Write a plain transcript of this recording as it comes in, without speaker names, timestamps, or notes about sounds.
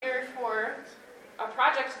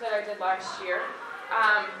project that I did last year.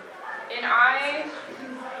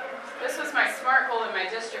 This was my SMART goal in my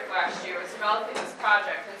district last year, was developing this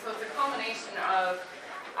project. And so it's a culmination of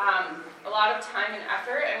a lot of time and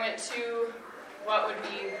effort. I went to what would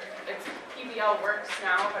be, it's PBL Works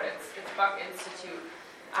now, but it's Buck Institute.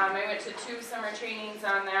 I went to 2 summer trainings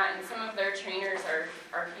on that, and some of their trainers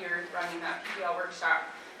are here running that PBL workshop.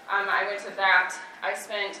 I went to that. I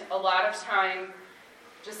spent a lot of time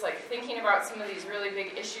just like thinking about some of these really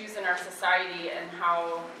big issues in our society and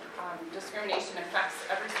how discrimination affects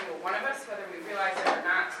every single one of us, whether we realize it or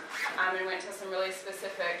not. And went to some really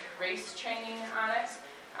specific race training on it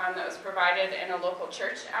that was provided in a local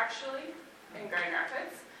church, actually, in Grand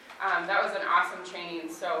Rapids. That was an awesome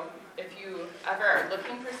training, so if you ever are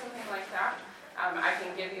looking for something like that, I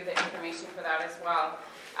can give you the information for that as well.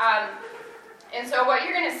 And so what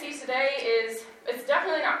you're going to see today is, it's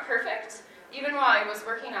definitely not perfect. Even while I was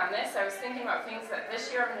working on this, I was thinking about things that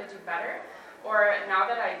this year I'm going to do better, or now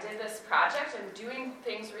that I did this project, I'm doing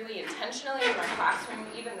things really intentionally in my classroom,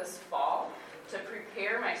 even this fall, to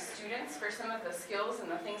prepare my students for some of the skills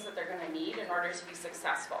and the things that they're going to need in order to be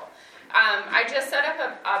successful. I just set up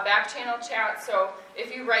a back channel chat, so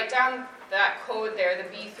if you write down that code there, the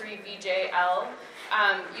B3VJL,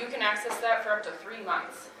 you can access that for up to 3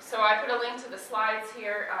 months. So I put a link to the slides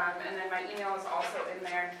here, and then my email is also in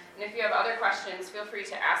there. And if you have other questions, feel free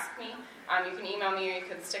to ask me. You can email me or you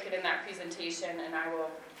can stick it in that presentation, and I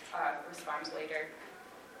will respond later.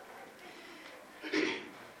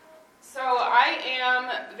 So I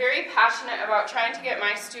am very passionate about trying to get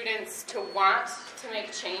my students to want to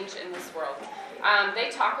make change in this world. They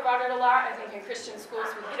talk about it a lot. I think in Christian schools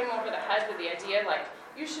we hit them over the head with the idea like,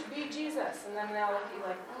 you should be Jesus. And then they'll look at you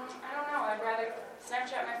like, I don't know, I'd rather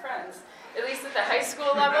Snapchat my friends, at least at the high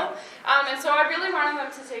school level. And so I really wanted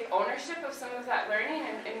them to take ownership of some of that learning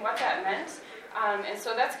and what that meant. And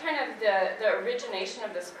so that's kind of the origination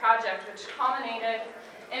of this project, which culminated.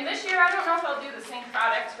 And this year, I don't know if I'll do the same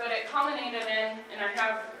product, but it culminated in, and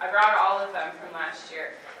I brought all of them from last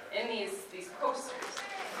year, in these posters.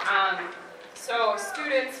 So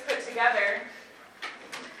students put together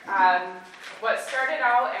what started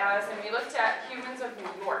out as, and we looked at Humans of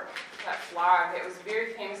New York, that blog. It was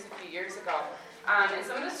very famous a few years ago. And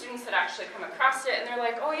some of the students had actually come across it, and they're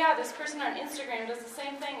like, oh yeah, this person on Instagram does the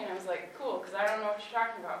same thing. And I was like, cool, because I don't know what you're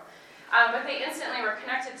talking about. But they instantly were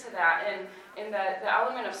connected to that, and the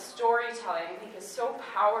element of storytelling, I think, is so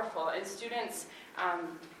powerful, and students,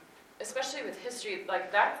 especially with history,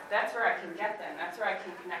 like that's where I can get them, that's where I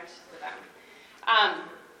can connect to them.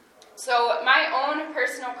 So my own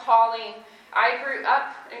personal calling, I grew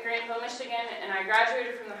up in Greenville, Michigan, and I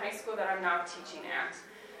graduated from the high school that I'm now teaching at.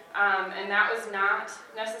 And that was not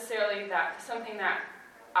necessarily something that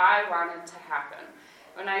I wanted to happen.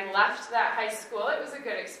 When I left that high school, it was a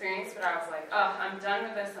good experience, but I was like, oh, I'm done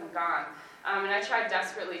with this, I'm gone. And I tried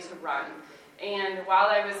desperately to run. And while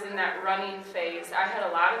I was in that running phase, I had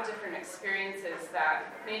a lot of different experiences that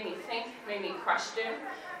made me think, made me question.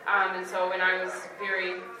 And so when I was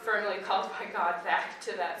very firmly called by God back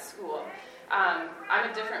to that school, I'm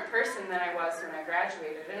a different person than I was when I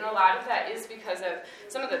graduated. And a lot of that is because of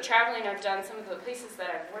some of the traveling I've done, some of the places that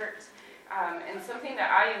I've worked. And something that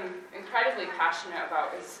I am incredibly passionate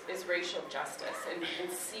about is racial justice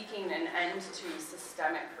and seeking an end to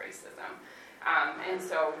systemic racism. And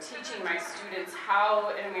so teaching my students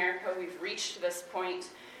how in America we've reached this point,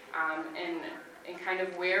 and kind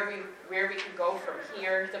of where we could go from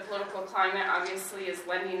here. The political climate obviously is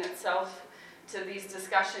lending itself to these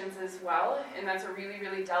discussions as well, and that's a really,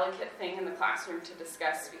 really delicate thing in the classroom to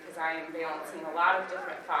discuss because I am balancing a lot of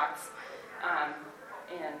different thoughts.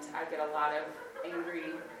 And I get a lot of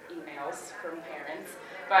angry emails from parents,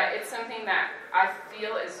 but it's something that I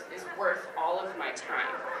feel is worth all of my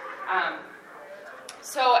time.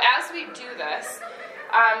 So as we do this,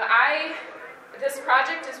 this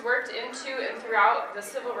project is worked into and throughout the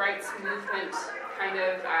civil rights movement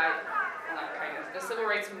the civil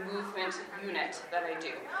rights movement unit that I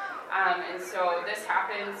do. And so this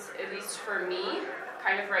happens, at least for me,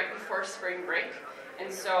 kind of right before spring break.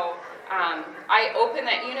 And so I open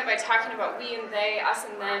that unit by talking about we and they, us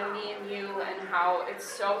and them, me and you, and how it's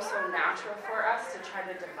so natural for us to try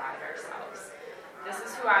to divide ourselves. This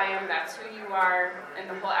is who I am, that's who you are, and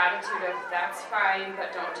the whole attitude of that's fine,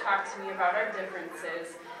 but don't talk to me about our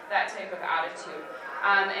differences, that type of attitude.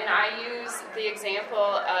 And I use the example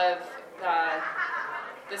of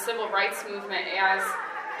the civil rights movement as,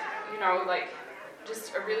 like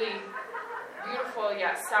just a really beautiful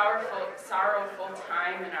yet sorrowful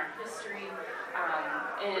time in our history,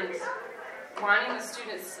 and wanting the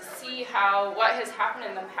students to see how what has happened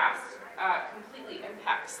in the past completely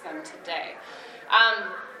impacts them today.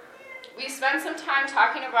 We spent some time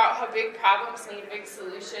talking about how big problems need big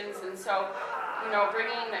solutions, and so,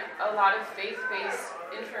 bringing a lot of faith-based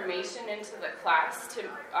information into the class to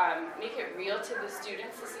make it real to the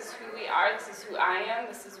students. This is who we are, this is who I am,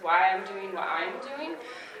 this is why I'm doing what I'm doing,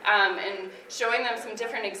 and showing them some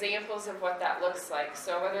different examples of what that looks like.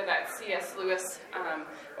 So whether that's C.S. Lewis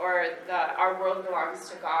or the Our World Belongs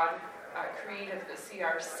to God creed of the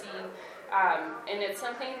CRC, and it's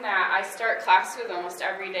something that I start class with almost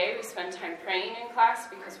every day. We spend time praying in class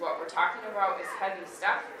because what we're talking about is heavy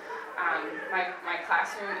stuff. My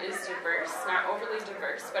classroom is diverse, not overly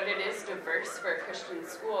diverse, but it is diverse for a Christian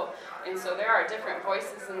school. And so there are different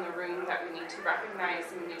voices in the room that we need to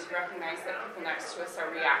recognize, and we need to recognize that people next to us are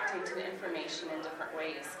reacting to the information in different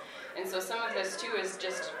ways. And so some of this, too, is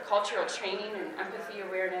just cultural training and empathy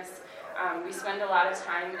awareness. We spend a lot of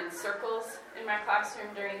time in circles in my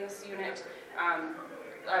classroom during this unit,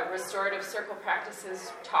 restorative circle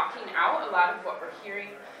practices, talking out a lot of what we're hearing.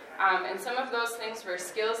 And some of those things were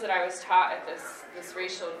skills that I was taught at this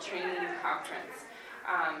racial training conference,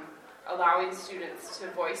 allowing students to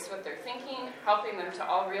voice what they're thinking, helping them to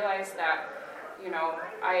all realize that,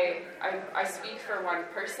 I speak for one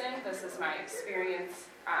person, this is my experience.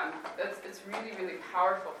 It's really, really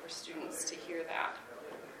powerful for students to hear that.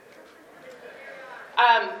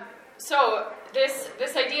 So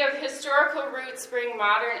this idea of historical roots bring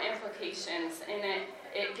modern implications, and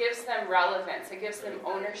it gives them relevance, it gives them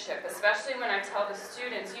ownership, especially when I tell the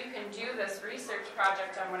students, you can do this research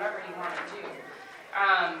project on whatever you want to do.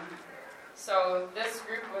 So this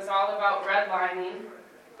group was all about redlining.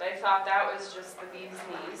 They thought that was just the bee's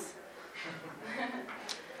knees.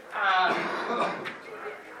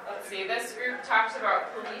 Let's see, this group talked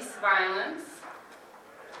about police violence.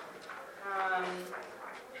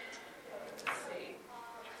 Let's see.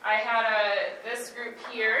 I had this group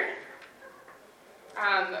here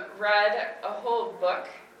read a whole book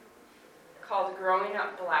called Growing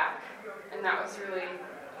Up Black, and that was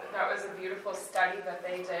a beautiful study that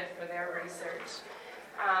they did for their research.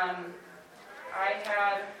 I'm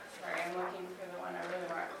looking for the one I really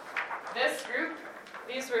want. This group,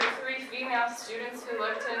 these were 3 female students who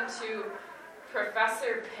looked into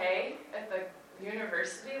professor pay at the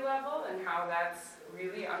university level and how that's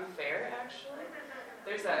really unfair, actually.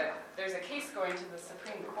 There's a case going to the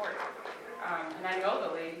Supreme Court, and I know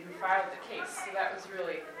the lady who filed the case, so that was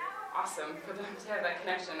really awesome for them to have that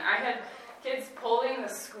connection. I had kids polling the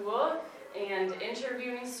school and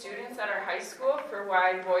interviewing students at our high school for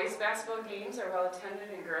why boys' basketball games are well attended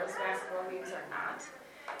and girls' basketball games are not,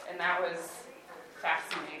 and that was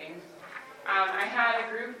fascinating. I had a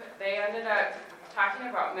group, they ended up talking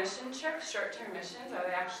about mission trips, short-term missions. Are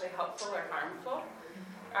they actually helpful or harmful?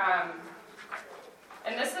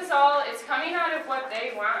 And this is all, it's coming out of what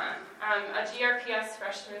they want. A GRPS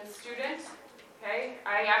freshman student, okay?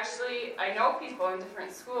 I know people in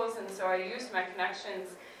different schools, and so I used my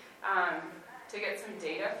connections to get some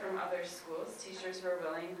data from other schools. Teachers were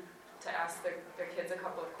willing to ask their kids a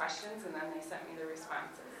couple of questions, and then they sent me the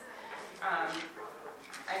responses.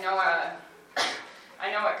 I know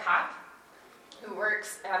a cop who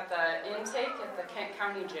works at the intake at the Kent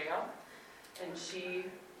County Jail, and she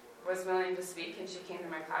was willing to speak, and she came to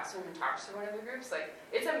my classroom and talked to one of the groups.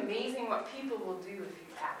 It's amazing what people will do if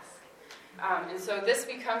you ask. And so this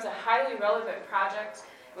becomes a highly relevant project.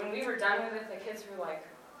 When we were done with it, the kids were like,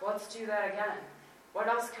 let's do that again. What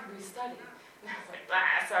else could we study? And I was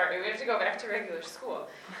like, sorry, we have to go back to regular school.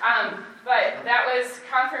 But that was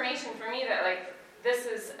confirmation for me that, this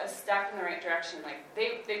is a step in the right direction.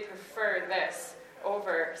 They prefer this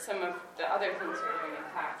over some of the other things we're doing in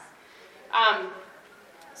class.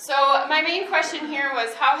 So my main question here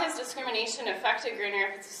was, how has discrimination affected Grand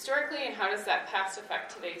Rapids historically, and how does that past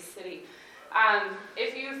affect today's city?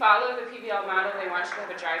 If you follow the PBL model, they want you to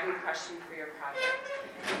have a driving question for your project.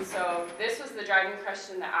 And so this was the driving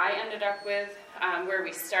question that I ended up with, where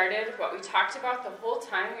we started, what we talked about the whole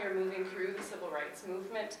time we were moving through the civil rights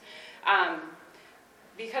movement.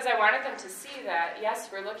 Because I wanted them to see that, yes,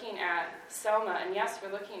 we're looking at Selma, and yes,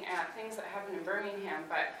 we're looking at things that happened in Birmingham,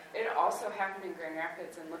 but it also happened in Grand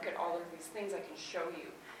Rapids, and look at all of these things I can show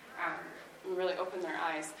you. And really open their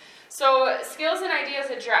eyes. So, skills and ideas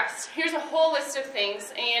addressed. Here's a whole list of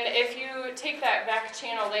things, and if you take that back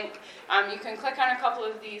channel link, you can click on a couple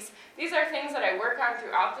of these. These are things that I work on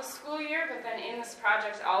throughout the school year, but then in this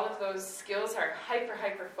project, all of those skills are hyper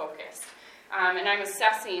focused. and I'm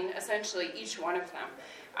assessing essentially each one of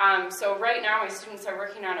them. So right now my students are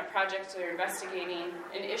working on a project. They're investigating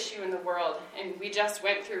an issue in the world, and we just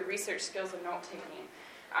went through research skills and note-taking.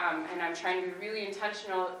 And I'm trying to be really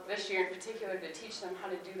intentional this year in particular to teach them how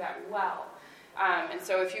to do that well. And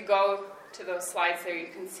so if you go to those slides there, you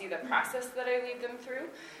can see the process that I lead them through.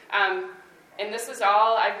 And this is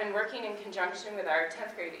all, I've been working in conjunction with our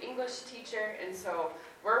 10th grade English teacher, and so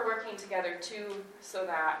we're working together too so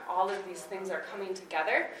that all of these things are coming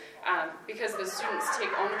together, because the students take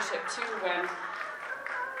ownership too when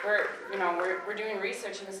we're doing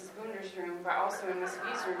research in Mrs. Boender's room, but also in Miss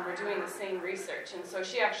V's room, we're doing the same research. And so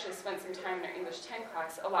she actually spent some time in her English 10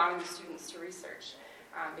 class allowing the students to research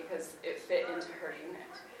because it fit into her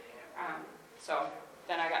unit. So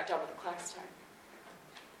then I got double the class time.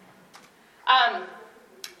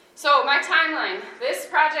 So my timeline, this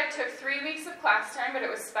project took 3 weeks of class time, but it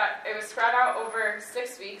was spread out over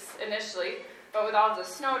 6 weeks initially. But with all the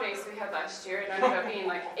snow days we had last year, it ended up being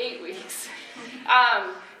like 8 weeks.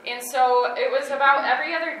 And so it was about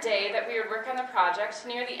every other day that we would work on the project.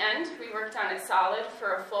 Near the end, we worked on it solid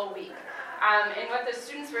for a full week. And what the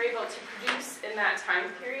students were able to produce in that time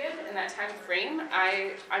period, in that time frame,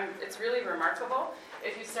 it's really remarkable.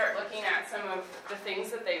 If you start looking at some of the things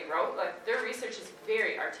that they wrote, like their research is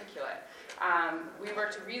very articulate. We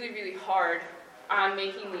worked really, really hard on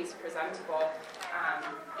making these presentable,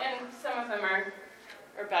 and some of them are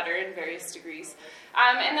better in various degrees.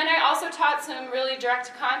 And then I also taught some really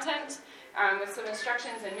direct content with some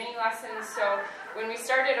instructions and mini lessons. So when we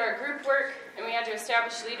started our group work and we had to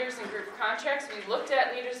establish leaders and group contracts, we looked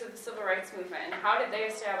at leaders of the civil rights movement and how did they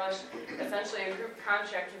establish essentially a group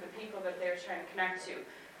contract with the people that they were trying to connect to.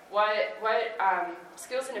 What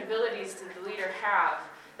skills and abilities did the leader have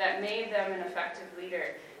that made them an effective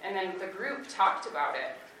leader? And then the group talked about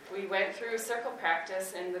it. We went through circle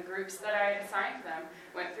practice, and the groups that I had assigned them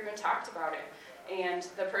went through and talked about it. And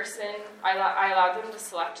the person, I allowed them to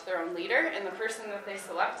select their own leader, and the person that they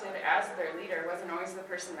selected as their leader wasn't always the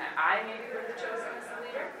person that I maybe would have chosen as the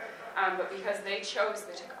leader, but because they chose,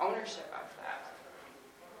 they took ownership of that.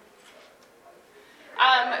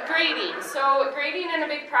 Grading. So grading in a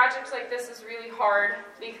big project like this is really hard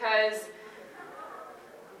because,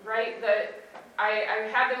 I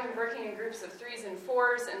have them working in groups of 3s and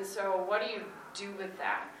 4s, and so what do you do with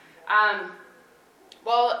that?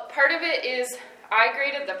 Well, part of it is I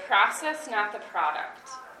graded the process, not the product.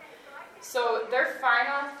 So their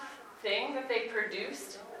final thing that they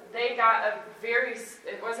produced, they got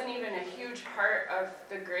it wasn't even a huge part of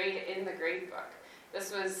the grade in the grade book.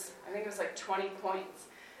 This was, I think it was like 20 points.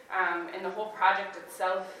 And the whole project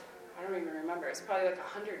itself, I don't even remember, it was probably like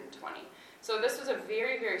 120. So this was a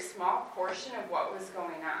very, very small portion of what was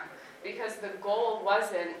going on, because the goal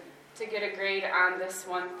wasn't to get a grade on this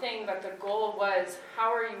one thing, but the goal was,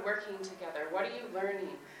 how are you working together? What are you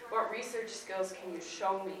learning? What research skills can you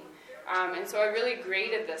show me? And so I really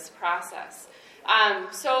graded this process.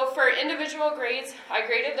 So for individual grades, I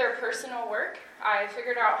graded their personal work. I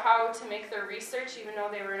figured out how to make their research, even though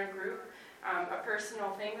they were in a group, a personal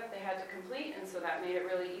thing that they had to complete, and so that made it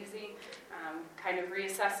really easy. Kind of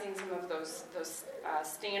reassessing some of those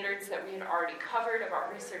standards that we had already covered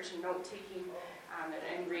about research and note-taking,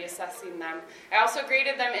 and reassessing them. I also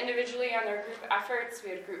graded them individually on their group efforts. We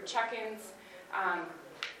had group check-ins,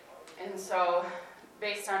 and so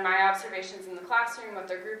based on my observations in the classroom, what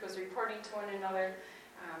their group was reporting to one another,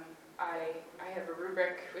 I have a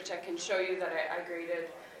rubric which I can show you that I graded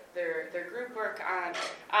their group work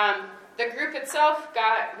on. The group itself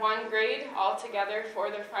got 1 grade altogether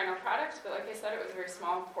for their final product, but like I said, it was a very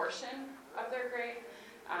small portion of their grade.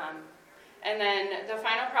 And then the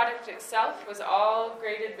final product itself was all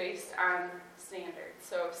graded based on standards.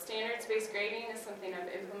 So standards-based grading is something I've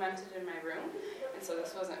implemented in my room, and so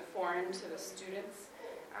this wasn't foreign to the students.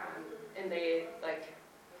 And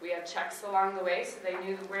we had checks along the way, so they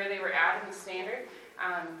knew where they were at in the standard.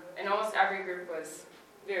 And almost every group was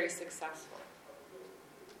very successful.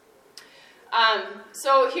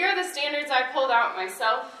 So here are the standards I pulled out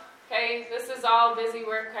myself. Okay, this is all busy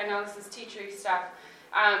work. I know this is teachery stuff.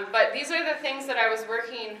 But these are the things that I was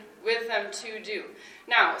working with them to do.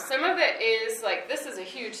 Now, some of it is this is a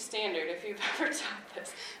huge standard if you've ever taught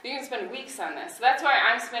this. You can spend weeks on this. So that's why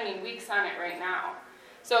I'm spending weeks on it right now.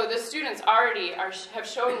 So the students already have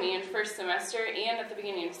shown me in first semester and at the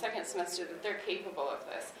beginning of second semester that they're capable of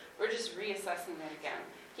this. We're just reassessing it again.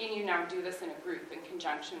 Can you now do this in a group in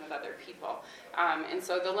conjunction with other people? And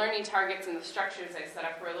so the learning targets and the structures I set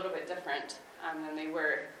up were a little bit different than they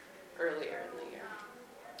were earlier in the year.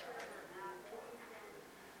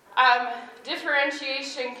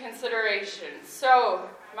 Differentiation considerations. So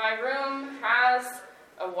my room has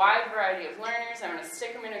a wide variety of learners. I'm going to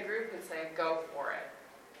stick them in a group and say, go for it,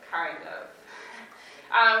 kind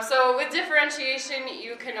of. So with differentiation,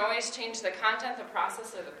 you can always change the content, the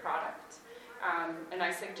process, or the product. And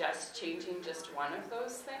I suggest changing just one of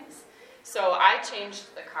those things. So I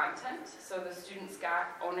changed the content, so the students got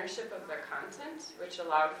ownership of their content, which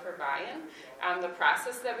allowed for buy-in. The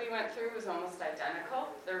process that we went through was almost identical.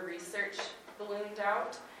 Their research ballooned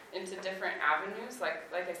out into different avenues.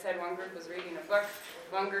 Like I said, one group was reading a book,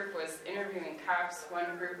 one group was interviewing cops,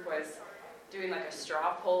 one group was doing like a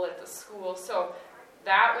straw poll at the school. So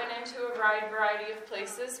that went into a wide variety of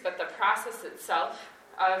places, but the process itself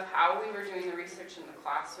of how we were doing the research in the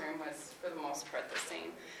classroom was, for the most part, the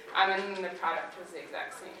same. And then the product was the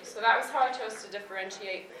exact same. So that was how I chose to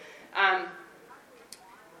differentiate. I'm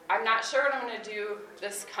not sure what I'm going to do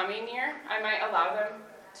this coming year. I might allow them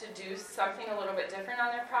to do something a little bit different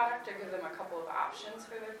on their product or give them a couple of options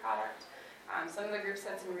for their product. Some of the groups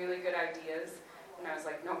had some really good ideas, and I was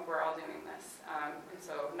like, nope, we're all doing this. And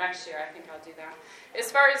so next year, I think I'll do that.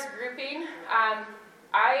 As far as grouping,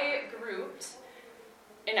 I grouped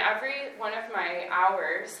in every one of my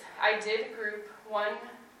hours. I did group one.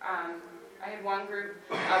 I had one group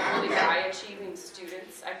of really high-achieving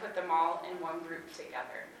students. I put them all in one group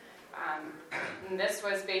together. And this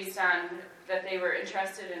was based on that they were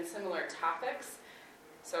interested in similar topics.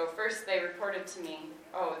 So first they reported to me,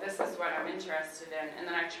 oh, this is what I'm interested in. And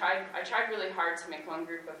then I tried really hard to make one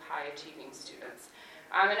group of high-achieving students.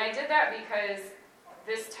 And I did that because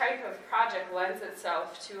this type of project lends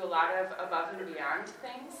itself to a lot of above and beyond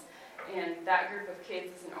things. And that group of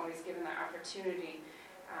kids isn't always given that opportunity.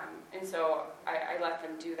 And so I let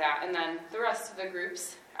them do that. And then the rest of the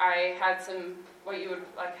groups, I had some, what you would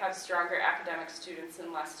like have stronger academic students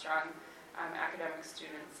and less strong academic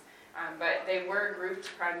students. But they were grouped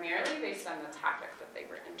primarily based on the topic that they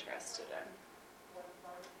were interested in.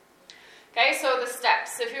 Okay, so the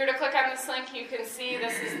steps. If you were to click on this link, you can see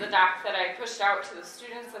this is the doc that I pushed out to the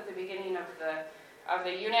students at the beginning of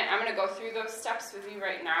the unit. I'm going to go through those steps with you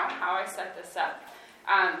right now, how I set this up.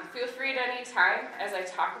 Feel free at any time as I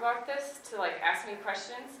talk about this to ask me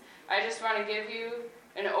questions. I just want to give you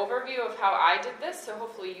an overview of how I did this, so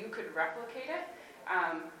hopefully you could replicate it.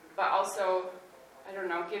 But also, I don't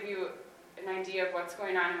know, give you an idea of what's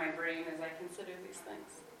going on in my brain as I consider these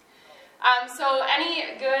things. So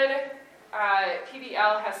any good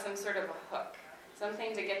PBL has some sort of a hook,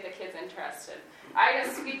 something to get the kids interested. I had a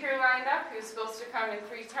speaker lined up who was supposed to come in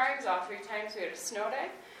 3 times. All 3 times we had a snow day.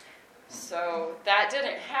 So that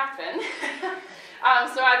didn't happen.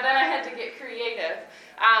 Then I had to get creative.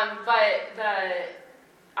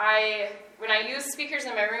 When I use speakers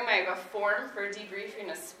in my room, I have a form for debriefing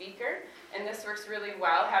a speaker. And this works really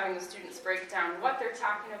well, having the students break down what they're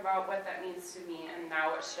talking about, what that means to me, and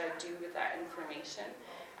now what should I do with that information.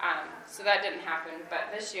 So that didn't happen,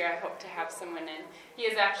 but this year I hope to have someone in. He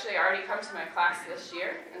has actually already come to my class this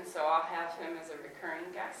year, and so I'll have him as a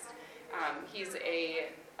recurring guest. He's a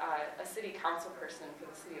city council person for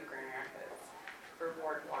the city of Grand Rapids for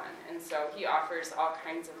Ward 1, and so he offers all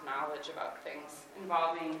kinds of knowledge about things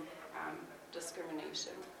involving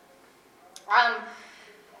discrimination.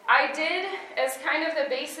 I did, as kind of the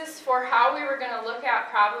basis for how we were going to look at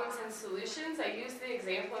problems and solutions, I used the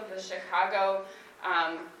example of the Chicago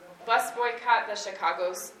bus boycott.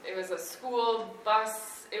 It was a school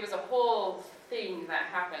bus, it was a whole thing that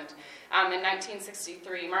happened in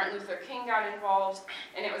 1963. Martin Luther King got involved,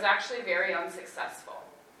 and it was actually very unsuccessful.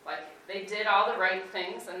 They did all the right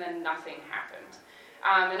things, and then nothing happened.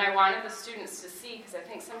 And I wanted the students to see, because I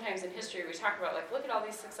think sometimes in history we talk about, look at all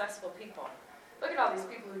these successful people. Look at all these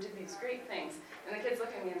people who did these great things. And the kids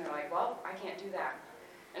look at me and they're like, well, I can't do that.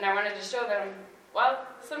 And I wanted to show them, well,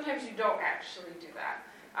 sometimes you don't actually do that.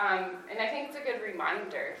 And I think it's a good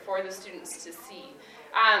reminder for the students to see.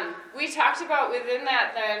 We talked about within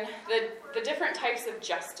that then the different types of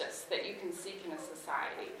justice that you can seek in a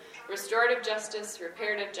society. Restorative justice,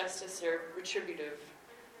 reparative justice, or retributive,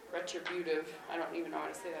 I don't even know how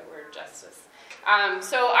to say that word, justice.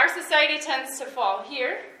 So our society tends to fall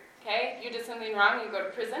here. Okay, you did something wrong, you go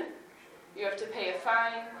to prison. You have to pay a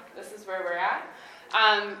fine. This is where we're at.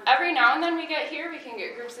 Every now and then we get here, we can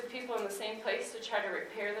get groups of people in the same place to try to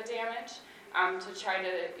repair the damage, to try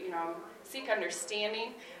to, seek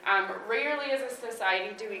understanding. Rarely as a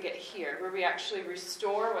society do we get here, where we actually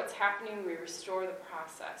restore what's happening, we restore the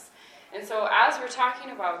process. And so as we're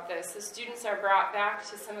talking about this, the students are brought back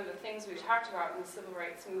to some of the things we talked about in the civil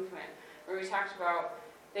rights movement, where we talked about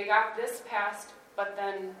they got this passed, but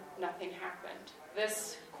then nothing happened.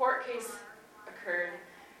 This court case occurred,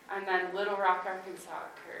 and then Little Rock, Arkansas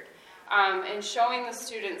occurred. And showing the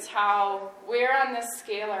students where on this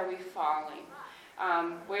scale are we falling?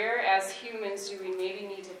 Where as humans do we maybe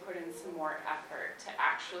need to put in some more effort to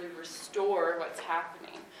actually restore what's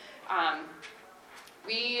happening?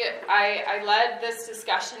 I led this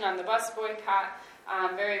discussion on the bus boycott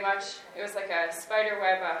very much. It was like a spider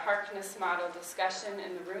web, a Harkness model discussion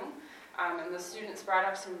in the room, and the students brought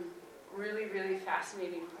up some really, really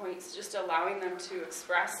fascinating points, just allowing them to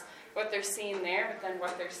express what they're seeing there, but then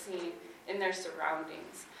what they're seeing in their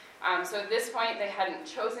surroundings. So at this point, they hadn't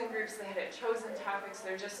chosen groups, they hadn't chosen topics,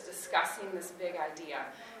 they're just discussing this big idea.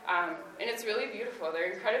 And it's really beautiful.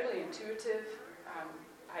 They're incredibly intuitive.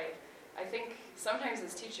 I think sometimes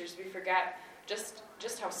as teachers we forget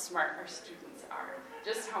just how smart our students are,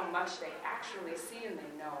 just how much they actually see and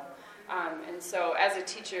they know. And so as a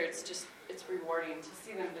teacher, it's rewarding to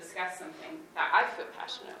see them discuss something that I feel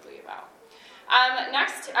passionately about.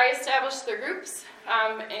 Next, I established the groups,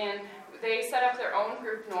 and they set up their own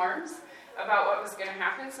group norms about what was going to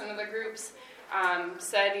happen. Some of the groups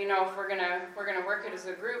said, you know, if we're gonna work it as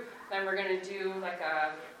a group, then we're going to do like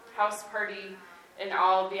a house party and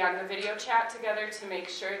all be on the video chat together to make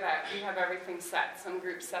sure that we have everything set. Some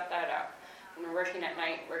groups set that up. When we're working at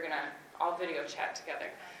night, we're going to all video chat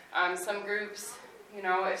together. Some groups, you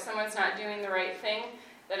know, if someone's not doing the right thing,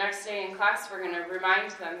 the next day in class we're going to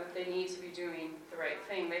remind them that they need to be doing the right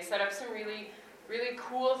thing. They set up some really, really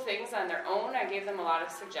cool things on their own. I gave them a lot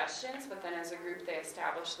of suggestions, but then as a group they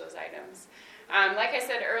established those items. Like I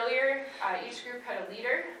said earlier, each group had a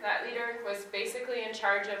leader. That leader was basically in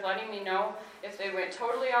charge of letting me know if they went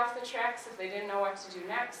totally off the tracks, if they didn't know what to do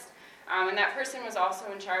next. And that person was also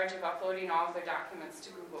in charge of uploading all of their documents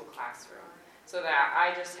to Google Classroom, so that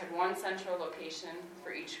I just had one central location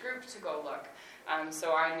for each group to go look.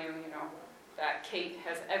 So I knew, you know, that Kate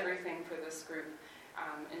has everything for this group,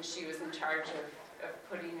 and she was in charge of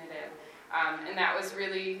putting it in. And that was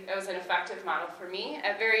it was an effective model for me.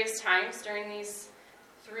 At various times during these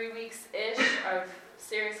 3 weeks-ish of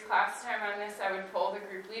serious class time on this, I would pull the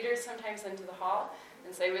group leaders sometimes into the hall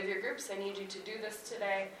and say, with your groups, I need you to do this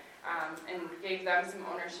today, and gave them some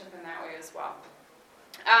ownership in that way as well.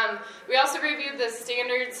 We also reviewed the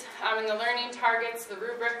standards and the learning targets, the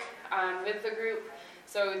rubric, with the group,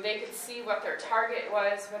 so they could see what their target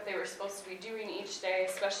was, what they were supposed to be doing each day,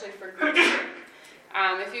 especially for group work.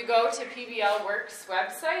 If you go to PBL-Works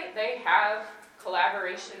website, they have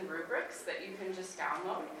collaboration rubrics that you can just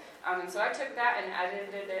download. And so I took that and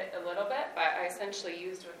edited it a little bit, but I essentially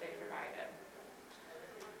used what they provided.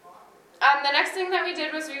 The next thing that we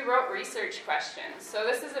did was we wrote research questions. So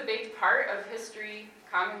this is a big part of history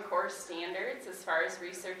Common Core standards as far as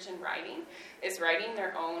research and writing, is writing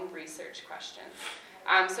their own research questions.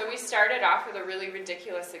 So we started off with a really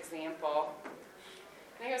ridiculous example.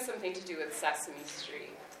 I think it was something to do with Sesame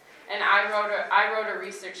Street. And I wrote a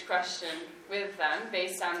research question with them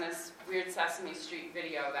based on this weird Sesame Street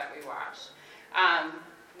video that we watched.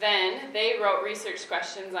 Then they wrote research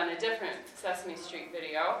questions on a different Sesame Street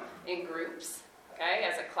video in groups, okay,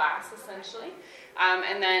 as a class essentially.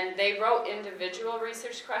 And then they wrote individual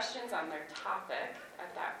research questions on their topic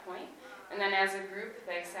at that point. And then as a group,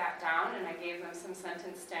 they sat down and I gave them some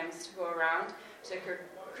sentence stems to go around to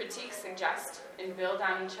critique, suggest, and build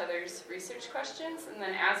on each other's research questions. And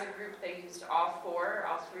then as a group, they used all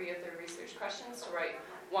three of their research questions to write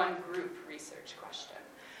one group research question.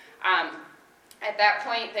 At that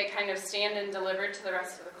point, they kind of stand and deliver to the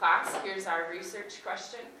rest of the class. Here's our research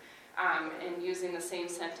question. And using the same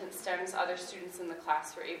sentence stems, other students in the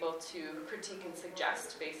class were able to critique and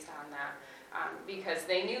suggest based on that, because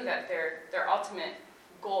they knew that their ultimate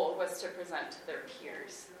goal was to present to their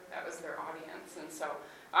peers. That was their audience. And so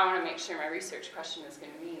I want to make sure my research question is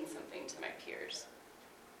going to mean something to my peers.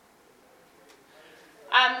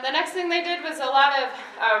 The next thing they did was a lot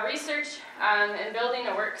of research and building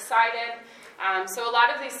a works cited. So a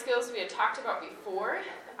lot of these skills we had talked about before,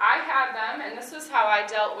 I had them, and this was how I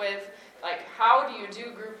dealt with, like, how do you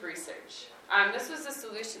do group research? This was the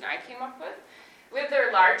solution I came up with. With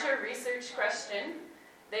their larger research question,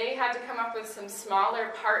 they had to come up with some smaller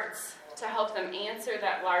parts to help them answer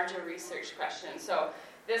that larger research question. So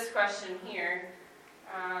this question here,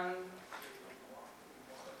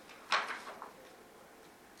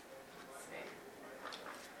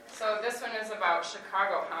 so this one is about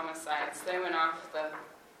Chicago homicides. They went off the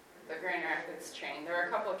Grand Rapids train. There were a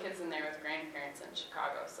couple of kids in there with grandparents in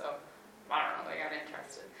Chicago, so I don't know, they got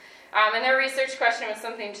interested. And their research question was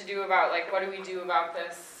something to do about, like, what do we do about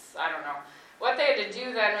this? I don't know. what they had to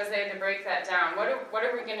do then was they had to break that down. What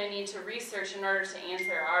are we going to need to research in order to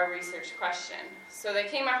answer our research question? So they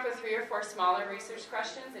came up with 3 or 4 smaller research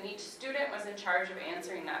questions, and each student was in charge of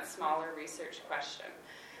answering that smaller research question.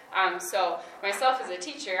 So myself as a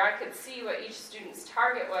teacher, I could see what each student's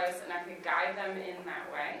target was, and I could guide them in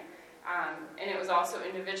that way. And it was also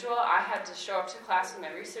individual. I had to show up to class with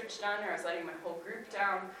my research done, or I was letting my whole group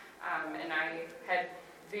down, and I had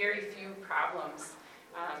very few problems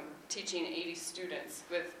teaching 80 students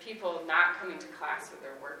with people not coming to class with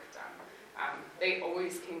their work done. They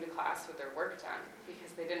always came to class with their work done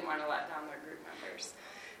because they didn't want to let down their group members.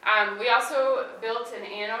 We also built an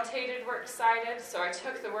annotated works cited, so I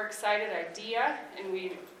took the works cited idea and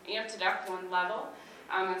we amped it up 1 level.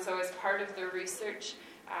 And so as part of the research,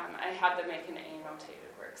 I had them make an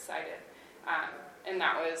annotated works cited. And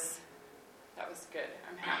that was good.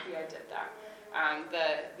 I'm happy I did that.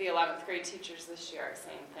 The 11th grade teachers this year are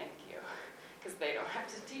saying thank you, because they don't have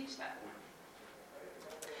to teach that.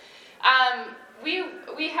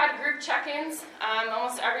 We had group check-ins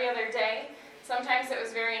almost every other day. Sometimes it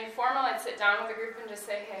was very informal. I'd sit down with a group and just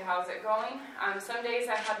say, hey, how's it going? Some days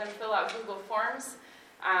I had them fill out Google Forms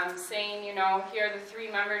saying, you know, here are the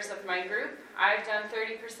 3 members of my group. I've done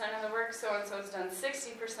 30% of the work, so-and-so's done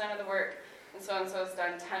 60% of the work, and so-and-so's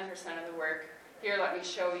done 10% of the work. Here, let me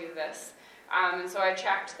show you this. And so I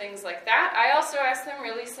tracked things like that. I also asked them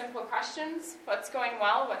really simple questions. What's going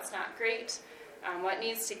well? What's not great? What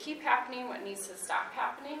needs to keep happening? What needs to stop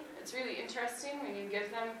happening? It's really interesting when you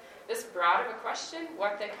give them this broad of a question,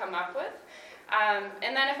 what they come up with.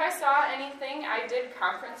 And then if I saw anything, I did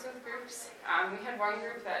conference with groups. We had one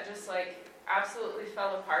group that just absolutely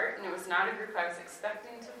fell apart, and it was not a group I was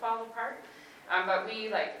expecting to fall apart. But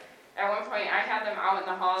we at one point I had them out in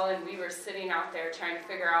the hall, and we were sitting out there trying to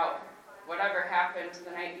figure out whatever happened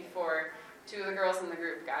the night before. 2 of the girls in the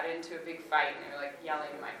group got into a big fight, and they were yelling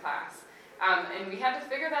in my class. And we had to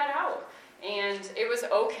figure that out. And it was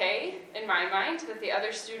okay, in my mind, that the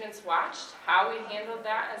other students watched how we handled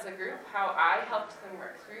that as a group, how I helped them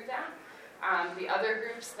work through that. The other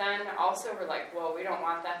groups then also were like, well, we don't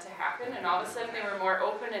want that to happen. And all of a sudden they were more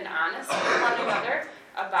open and honest with one another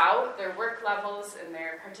about their work levels and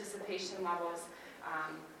their participation levels.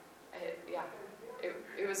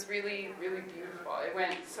 It was really, really beautiful. It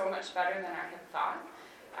went so much better than I had thought.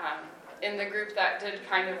 In the group that did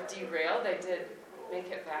kind of derail, they did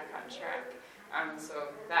make it back on track. So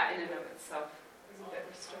that in and of itself is a bit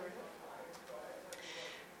restorative.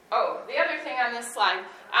 Oh, the other thing on this slide,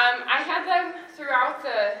 I had them throughout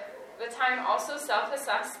the time also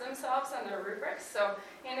self-assess themselves on their rubrics. So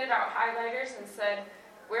handed out highlighters and said,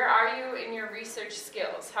 where are you in your research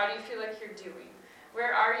skills? How do you feel like you're doing?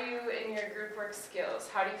 Where are you in your group work skills?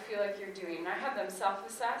 How do you feel like you're doing? And I had them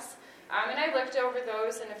self-assess. And I looked over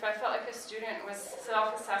those, and if I felt like a student was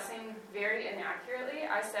self-assessing very inaccurately,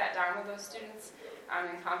 I sat down with those students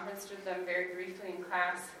and conferenced with them very briefly in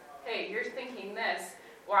class. Hey, you're thinking this.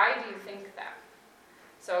 Why do you think that?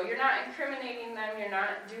 So you're not incriminating them. You're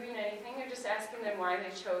not doing anything. You're just asking them why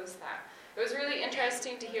they chose that. It was really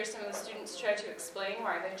interesting to hear some of the students try to explain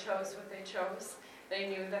why they chose what they chose. They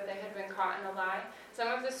knew that they had been caught in a lie. Some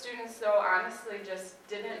of the students, though, honestly just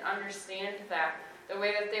didn't understand that the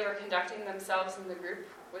way that they were conducting themselves in the group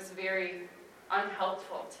was very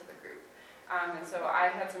unhelpful to the group. And so I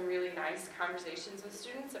had some really nice conversations with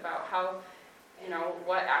students about how,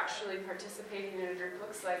 what actually participating in a group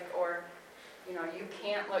looks like, or, you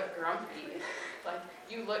can't look grumpy.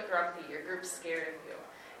 You look grumpy, your group's scared of you.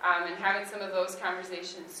 And having some of those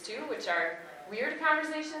conversations too, which are weird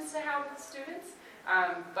conversations to have with students,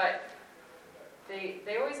 but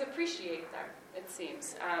they always appreciate them, it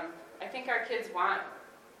seems. I think our kids want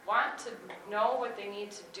to know what they need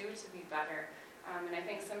to do to be better, and I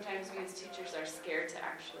think sometimes we as teachers are scared to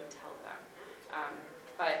actually tell them.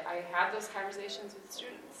 But I had those conversations with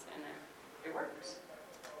students, and it worked.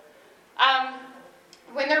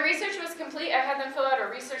 When their research was complete, I had them fill out a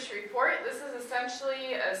research report. This is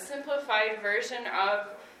essentially a simplified version of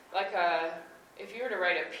if you were to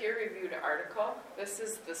write a peer-reviewed article, this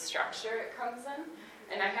is the structure it comes in.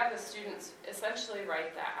 And I have the students essentially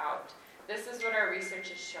write that out. This is what our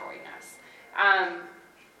research is showing us.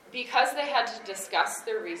 Because they had to discuss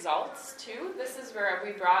their results too, this is where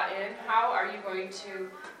we brought in, how are you going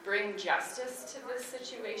to bring justice to this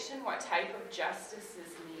situation? What type of justice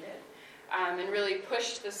is needed? And really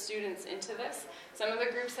pushed the students into this. Some of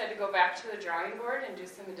the groups had to go back to the drawing board and do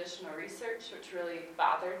some additional research, which really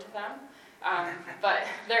bothered them. But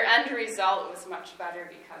their end result was much better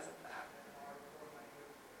because of that.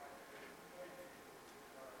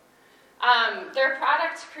 Their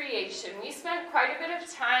product creation. We spent quite a bit of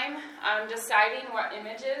time deciding what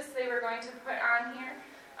images they were going to put on here.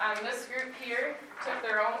 This group here took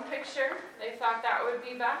their own picture. They thought that would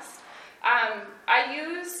be best. I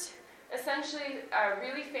used essentially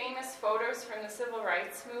really famous photos from the civil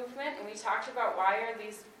rights movement, and we talked about why are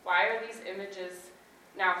these images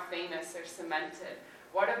now famous or cemented?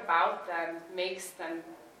 What about them makes them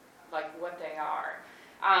like what they are?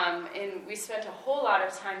 And we spent a whole lot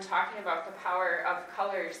of time talking about the power of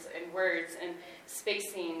colors and words and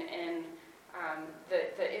spacing and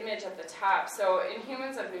the image at the top. So in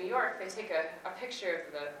Humans of New York, they take a picture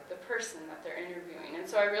of the person that they're interviewing. And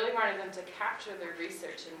so I really wanted them to capture their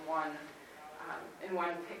research in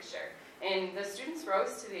one picture. And the students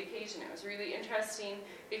rose to the occasion. It was really interesting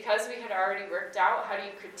because we had already worked out how do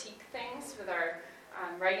you critique things with our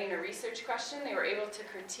writing a research question. They were able to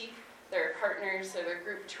critique their partners or their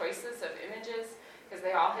group choices of images because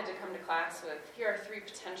they all had to come to class with, here are 3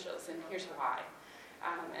 potentials and here's why.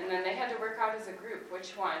 And then they had to work out as a group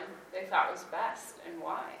which one they thought was best and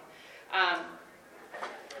why.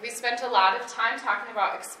 We spent a lot of time talking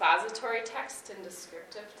about expository text and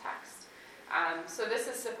descriptive text. So this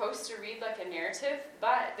is supposed to read like a narrative,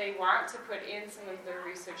 but they want to put in some of their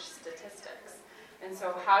research statistics. And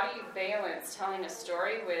so how do you balance telling a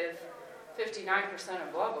story with 59%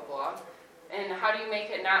 of blah, blah, blah, and how do you make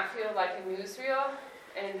it not feel like a newsreel,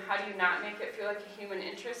 and how do you not make it feel like a human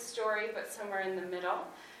interest story, but somewhere in the middle?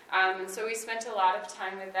 And so we spent a lot of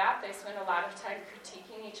time with that. They spent a lot of time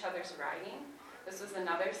critiquing each other's writing. This was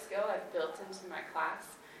another skill I've built into my class.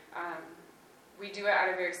 We do it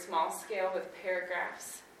at a very small scale with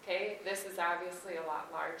paragraphs. Okay, this is obviously a lot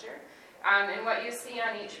larger. And what you see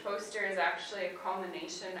on each poster is actually a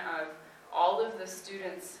culmination of all of the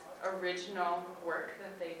students' original work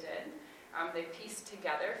that they did. They pieced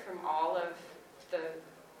together from all of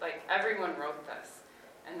everyone wrote this.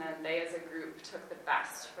 And then they as a group took the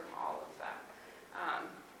best from all of that.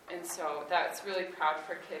 And so that's really proud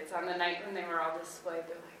for kids. On the night when they were all displayed,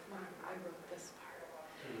 they're like, Mom, I wrote this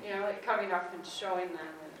part. You know, like coming up and showing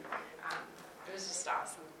them. And it was just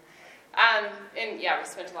awesome. And yeah, we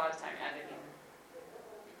spent a lot of time editing.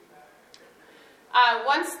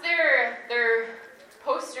 Once their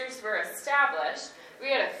posters were established, we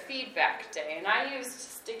had a feedback day, and I used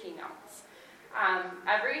sticky notes.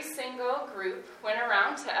 Every single group went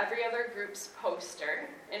around to every other group's poster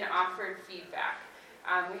and offered feedback.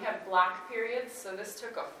 We had block periods, so this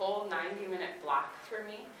took a full 90-minute block for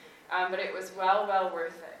me, but it was well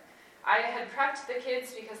worth it. I had prepped the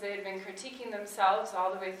kids because they had been critiquing themselves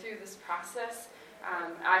all the way through this process.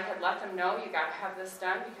 I had let them know, you got to have this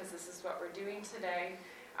done because this is what we're doing today.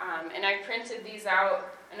 And I printed these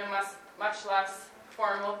out in a much less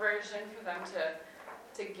formal version for them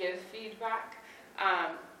to give feedback.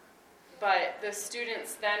 But the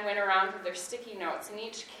students then went around with their sticky notes, and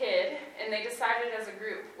each kid, and they decided as a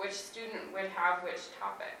group which student would have which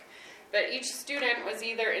topic. But each student was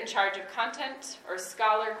either in charge of content or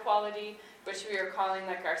scholar quality, which we were calling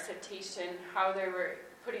like our citation, how they were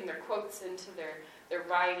putting their quotes into their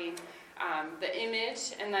writing, the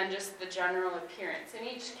image, and then just the general appearance. And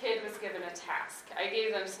each kid was given a task. I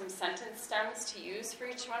gave them some sentence stems to use for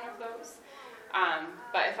each one of those.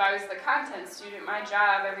 But if I was the content student, my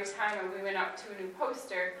job every time when we went up to a new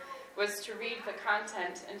poster was to read the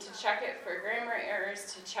content and to check it for grammar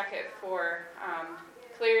errors, to check it for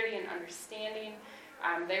clarity and understanding.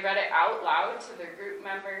 They read it out loud to their group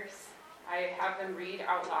members. I have them read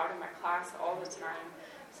out loud in my class all the time.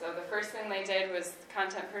 So the first thing they did was the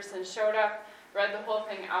content person showed up, read the whole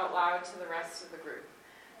thing out loud to the rest of the group.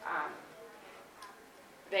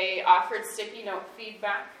 They offered sticky note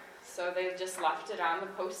feedback, so they just left it on the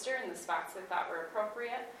poster in the spots they thought were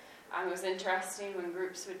appropriate. It was interesting when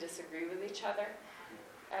groups would disagree with each other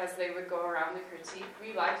as they would go around the critique.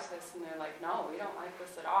 We liked this, and they're like, no, we don't like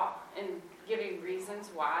this at all. And giving reasons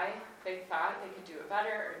why they thought they could do it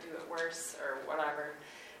better or do it worse or whatever.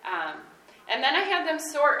 And then I had them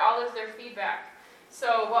sort all of their feedback.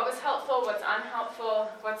 So what was helpful, what's unhelpful,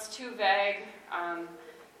 what's too vague,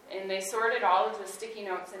 and they sorted all of the sticky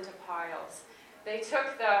notes into piles. They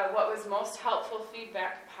took what was most helpful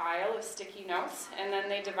feedback pile of sticky notes, and then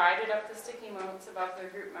they divided up the sticky notes above their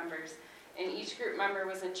group members. And each group member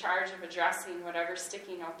was in charge of addressing whatever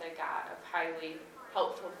sticky note they got of highly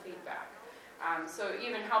helpful feedback. So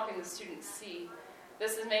even helping the students see,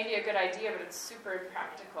 this is maybe a good idea, but it's super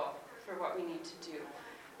impractical for what we need to do.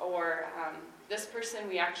 Or this person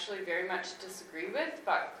we actually very much disagree with,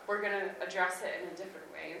 but we're going to address it in a different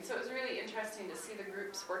way. And so it was really interesting to see the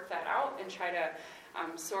groups work that out and try to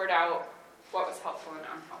sort out what was helpful and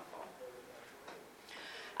unhelpful.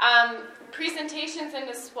 Presentations and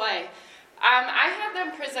display. I had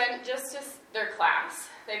them present just to their class.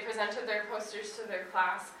 They presented their posters to their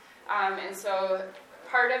class. And so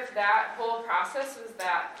part of that whole process was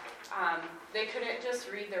that they couldn't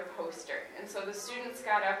just read their poster. And so the students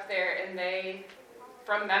got up there and they,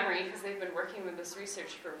 from memory, because they've been working with this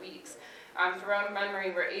research for weeks, from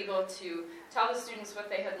memory were able to tell the students what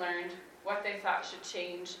they had learned, what they thought should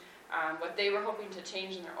change, what they were hoping to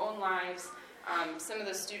change in their own lives. Some of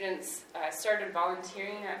the students started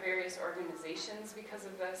volunteering at various organizations because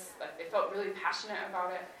of this, that they felt really passionate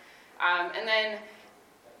about it. And then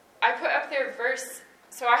I put up their verse,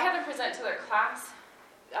 so I had them present to their class.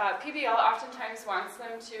 PBL oftentimes wants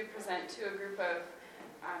them to present to a group of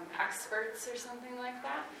experts or something like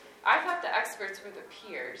that. I thought the experts were the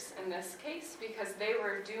peers in this case because they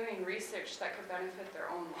were doing research that could benefit their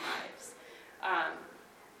own lives.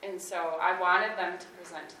 And so I wanted them to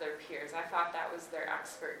present to their peers. I thought that was their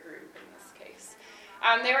expert group in this case.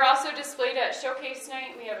 They were also displayed at showcase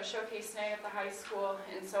night. We have a showcase night at the high school,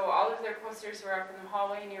 and so all of their posters were up in the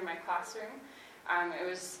hallway near my classroom. It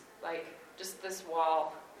was like just this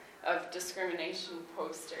wall of discrimination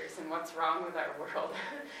posters and what's wrong with our world.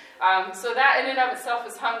 So that in and of itself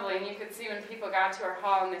was humbling. You could see when people got to our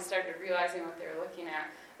hall and they started realizing what they were looking at.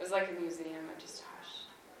 It was like a museum. It just hushed.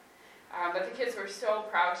 But the kids were so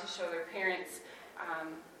proud to show their parents.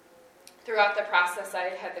 Throughout the process,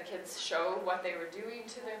 I had the kids show what they were doing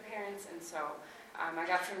to their parents, and so I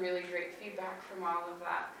got some really great feedback from all of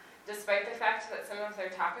that. Despite the fact that some of their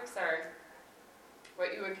topics are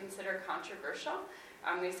what you would consider controversial,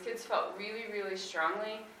 these kids felt really, really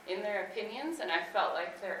strongly in their opinions, and I felt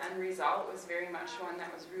like their end result was very much one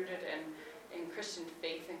that was rooted in Christian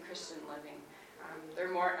faith and Christian living.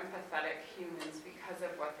 They're more empathetic humans because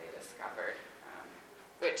of what they discovered,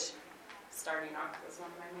 which, starting off, was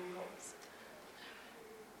one of my main goals.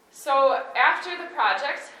 So after the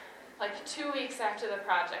project, like 2 weeks after the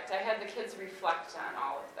project, I had the kids reflect on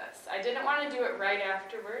all of this. I didn't want to do it right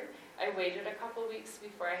afterward. I waited a couple weeks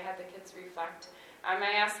before I had the kids reflect. I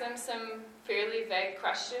asked them some fairly vague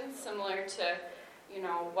questions, similar to,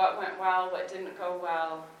 what went well, what didn't go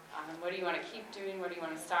well, what do you want to keep doing, what do you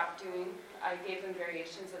want to stop doing. I gave them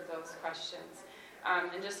variations of those questions,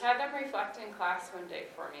 and just had them reflect in class one day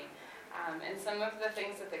for me. And some of the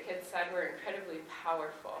things that the kids said were incredibly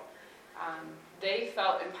powerful. They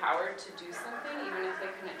felt empowered to do something, even if they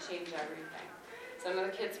couldn't change everything. Some of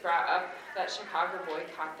the kids brought up that Chicago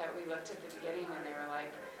boycott that we looked at the beginning, and they were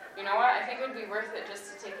like, you know what, I think it would be worth it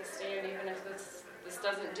just to take a stand, even if this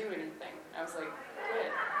doesn't do anything. I was like,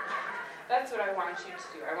 good. That's what I want you to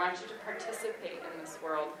do. I want you to participate in this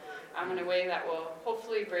world in a way that will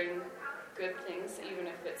hopefully bring good things, even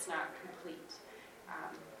if it's not complete.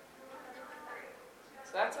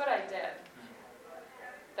 So that's what I did.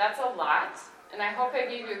 That's a lot, and I hope I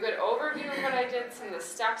gave you a good overview of what I did, some of the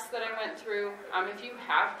steps that I went through. If you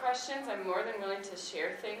have questions, I'm more than willing to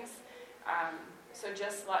share things, so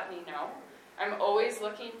just let me know. I'm always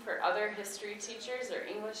looking for other history teachers or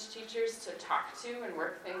English teachers to talk to and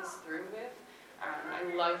work things through with.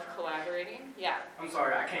 I love collaborating. Yeah? I'm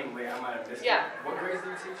sorry, I came late. I might have missed it. What grades do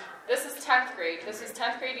you teach? This is 10th grade. This is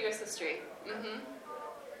 10th grade U.S. history. Mm-hmm.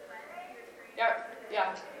 Yep.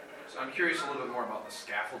 Yeah. So I'm curious a little bit more about the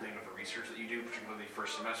scaffolding of the research that you do, particularly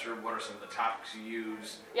first semester. What are some of the topics you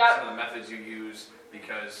use? Yep. Some of the methods you use?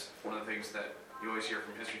 Because one of the things that you always hear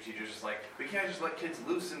from history teachers is like, we can't just let kids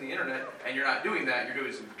loose in the internet, and you're not doing that. You're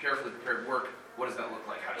doing some carefully prepared work. What does that look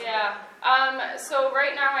like? How does So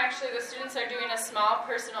right now, actually, the students are doing a small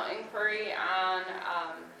personal inquiry on,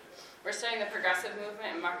 we're studying the progressive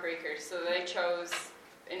movement and muckrakers. So they chose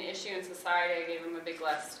an issue in society. I gave them a big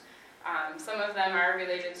list. Some of them are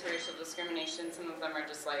related to racial discrimination. Some of them are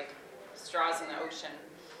just like straws in the ocean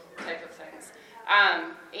type of things.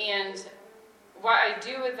 And what I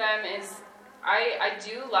do with them is I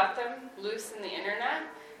do let them loose in the internet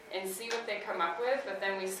and see what they come up with, but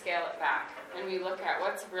then we scale it back. And we look at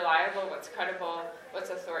what's reliable, what's credible, what's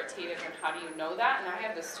authoritative, and how do you know that? And I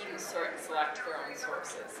have the students sort and select their own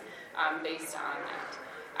sources based on that.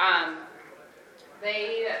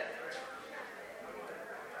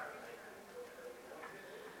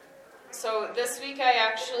 So this week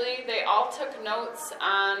they all took notes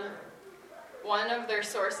on one of their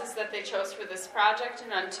sources that they chose for this project,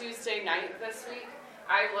 and on Tuesday night this week,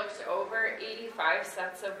 I looked over 85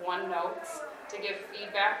 sets of OneNotes to give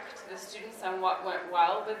feedback to the students on what went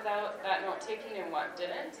well with that note-taking and what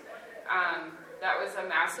didn't. That was a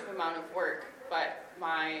massive amount of work, but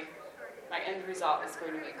my end result is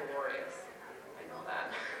going to be glorious. I know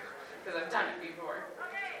that, because I've done it before.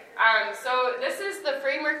 So this is the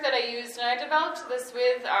framework that I used, and I developed this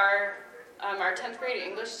with our 10th grade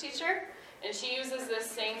English teacher, and she uses this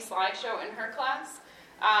same slideshow in her class.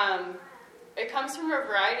 It comes from a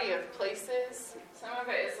variety of places. Some of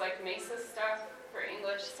it is like Mesa stuff for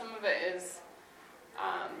English. Some of it is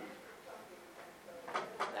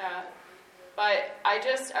that. But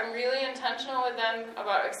I'm really intentional with them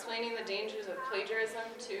about explaining the dangers of plagiarism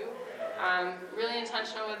too. Really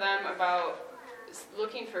intentional with them about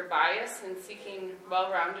looking for bias and seeking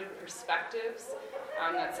well-rounded perspectives.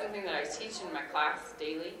 That's something that I teach in my class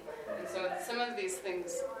daily. And so some of these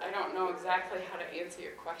things, I don't know exactly how to answer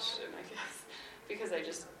your question, I guess, because I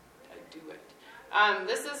do it.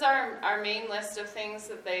 This is our main list of things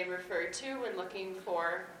that they refer to when looking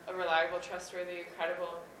for a reliable, trustworthy,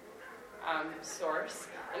 credible source,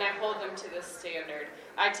 and I hold them to this standard.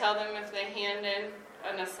 I tell them if they hand in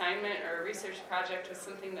an assignment or a research project with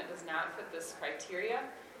something that does not fit this criteria,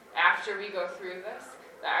 after we go through this,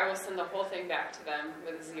 that I will send the whole thing back to them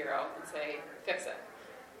with a 0 and say, fix it.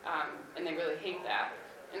 And they really hate that.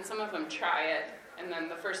 And some of them try it, and then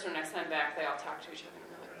the first one I send back, they all talk to each other,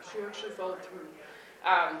 and they're like, she actually followed through.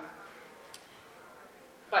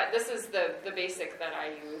 But this is the basic that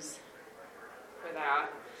I use for that.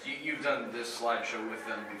 You've done this slideshow with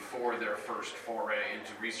them before their first foray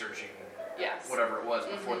into researching Yes. whatever it was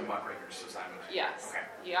before the muckrakers assignment. Yes. Okay.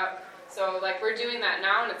 Yep. So like we're doing that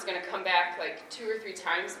now, and it's going to come back like 2 or 3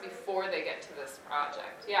 times before they get to this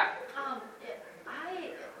project. Yeah.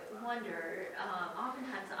 I wonder,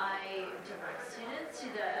 oftentimes I direct students to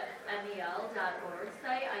the MEL.org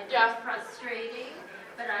site. I know it's frustrating,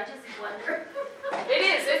 but I just wonder. It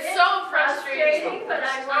is. It's so frustrating. But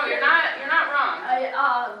I no, you're not wrong.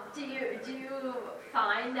 Do you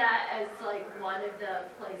find that as like one of the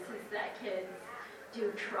places that kids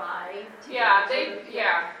do try to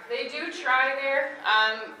they do try there.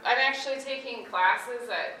 I'm actually taking classes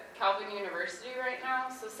at Calvin University right now,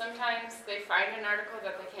 so sometimes they find an article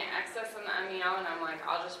that they can't access on the MEL, and I'm like,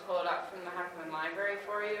 I'll just pull it up from the Heckman Library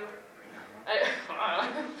for you.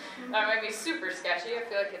 That might be super sketchy. I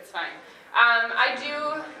feel like it's fine. I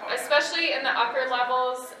do, especially in the upper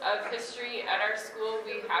levels of history at our school,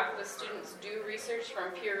 we have the students do research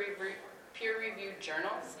from peer-reviewed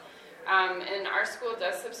journals. And our school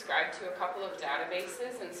does subscribe to a couple of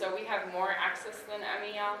databases, and so we have more access than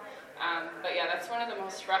MEL. But yeah, that's one of the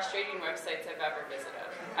most frustrating websites I've ever visited.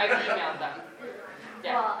 I've emailed them.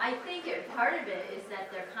 Yeah. Well, I think part of it is that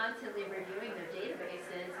they're constantly reviewing their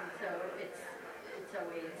databases, and so it's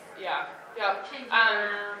always changing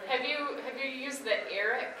around. Have you used the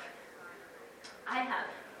ERIC? I have.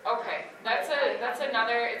 Okay, that's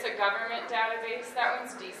another. It's a government database. That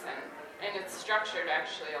one's decent, and it's structured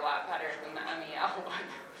actually a lot better than the MEL one.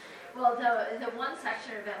 Well, the one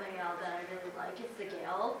section of MEL that I really like is the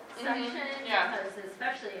Gale section, because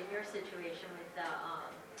especially in your situation with the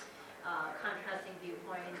contrasting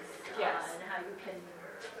viewpoints and how you can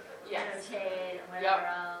annotate and whatever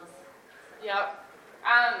else. Yep.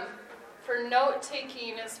 For note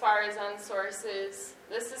taking, as far as on sources,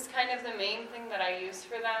 this is kind of the main thing that I use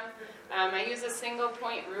for them. I use a single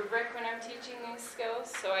point rubric when I'm teaching these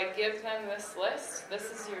skills, so I give them this list. This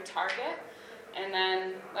is your target. And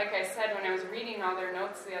then, like I said, when I was reading all their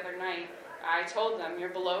notes the other night, I told them, you're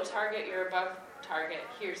below target, you're above target,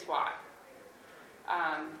 here's why.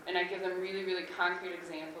 And I give them really, really concrete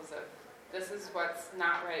examples of, this is what's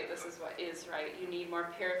not right, this is what is right. You need more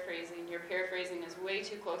paraphrasing. Your paraphrasing is way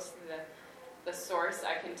too close to the source,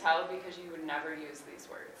 I can tell, because you would never use these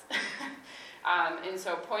words. And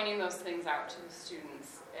so pointing those things out to the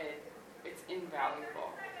students, it's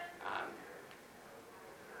invaluable.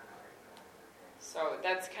 So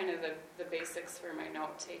that's kind of the basics for my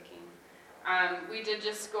note-taking. We did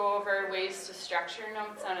just go over ways to structure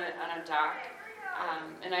notes on a doc,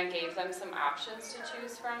 and I gave them some options to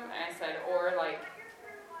choose from. And I said, or like,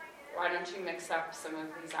 why don't you mix up some of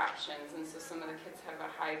these options? And so some of the kids have a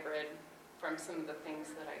hybrid from some of the things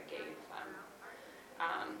that I gave them.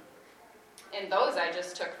 And those I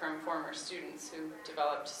just took from former students who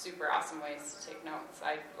developed super awesome ways to take notes.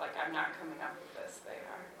 I'm not coming up with this, they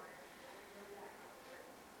are.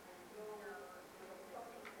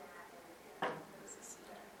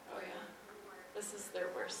 This is their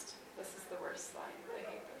worst. This is the worst slide. They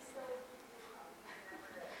hate this slide.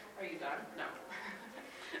 Are you done? No.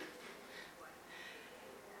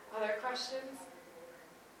 Other questions?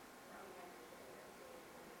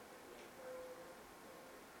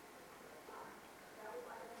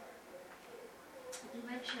 You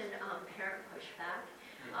mentioned parent pushback.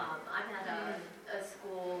 I'm at a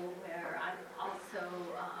school where I've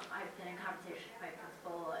been in conversation with my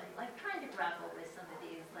principal and like trying to grapple with some of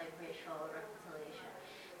these like racial reconciliation.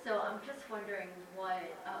 So I'm just wondering what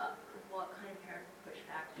kind of parent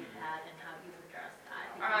pushback you've had and how you've addressed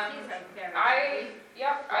that. Because these are very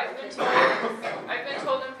I've been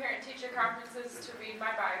told in parent-teacher conferences to read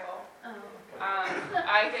my Bible. Oh.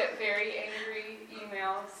 I get very angry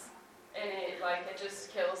emails, and it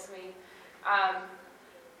just kills me.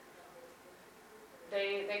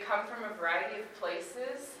 They come from a variety of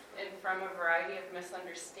places and from a variety of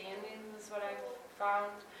misunderstandings, is what I've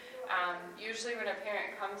found. Usually when a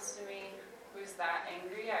parent comes to me who's that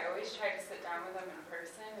angry, I always try to sit down with them in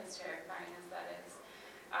person, as terrifying as that is.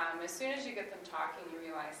 As soon as you get them talking, you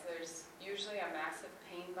realize there's usually a massive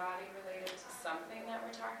pain body related to something that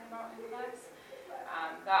we're talking about in class.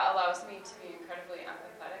 That allows me to be incredibly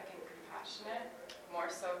empathetic and compassionate,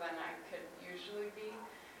 more so than I could usually be.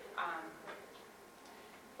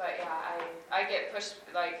 But yeah, I get pushed,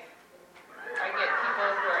 I get people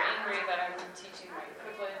who are angry that I'm teaching white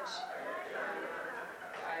privilege.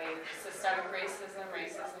 Systemic racism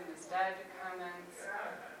is dead comments.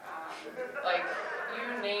 You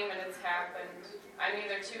name it, it's happened. I'm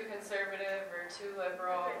either too conservative or too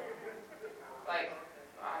liberal. I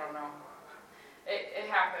don't know. It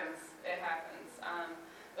happens. It happens.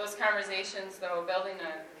 Those conversations, though, building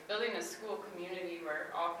a school community where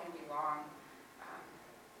all can belong,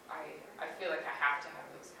 I feel like I have to have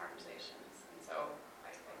those conversations, and so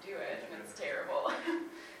I do it, and it's terrible,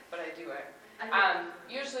 but I do it.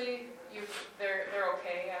 Usually, they're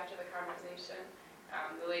okay after the conversation.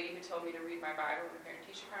 The lady who told me to read my Bible in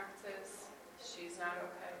parent-teacher conferences, she's not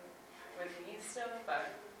okay with me still,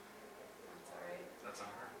 but that's all right. That's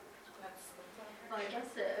on her. That's all right. Well, I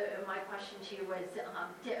guess my question to you was,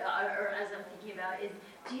 or as I'm thinking about, is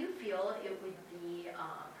do you feel it would be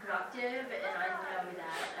productive, and I know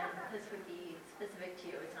that, and this would be specific to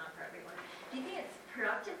you, it's not for everyone, do you think it's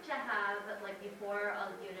productive to have, before a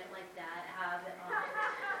unit like that, have a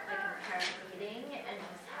parent meeting and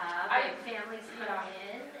just have families come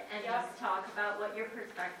in and just talk about what your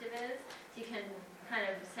perspective is, so you can kind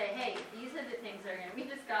of say, hey, these are the things that are going to be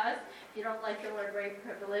discussed. If you don't like the word white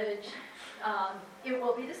privilege, it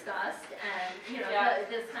will be discussed, and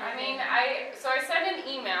this kind of thing. So I send an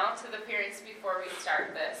email to the parents before we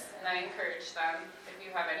start this, and I encourage them, if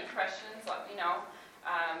you have any questions, let me know.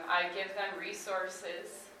 I give them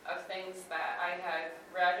resources of things that I had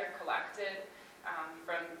read or collected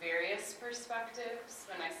from various perspectives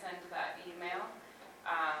when I send that email.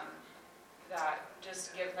 That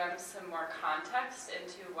just give them some more context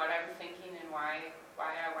into what I'm thinking and why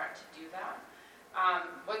I want to do that.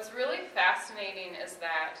 What's really fascinating is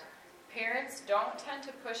that parents don't tend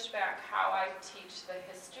to push back how I teach the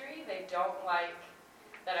history. They don't like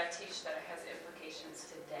that I teach that it has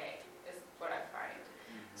implications today, is what I find.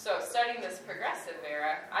 So studying this progressive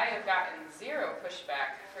era, I have gotten zero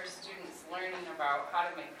pushback for students learning about how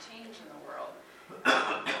to make change in the world.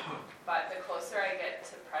 But the closer I get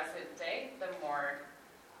to present day, the more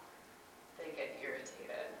they get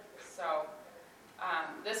irritated. So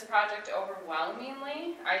this project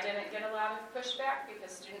overwhelmingly, I didn't get a lot of pushback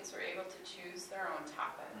because students were able to choose their own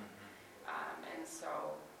topic. And so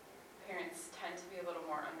parents tend to be a little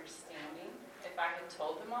more understanding. If I had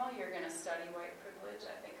told them all, you're going to study white privilege,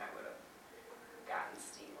 I think I would have gotten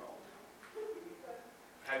steamrolled.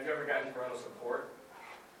 Have you ever gotten parental support?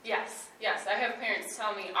 Yes. I have parents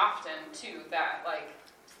tell me often, too, that,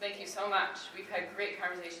 thank you so much. We've had great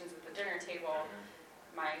conversations at the dinner table.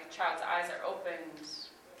 My child's eyes are opened.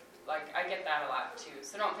 I get that a lot, too.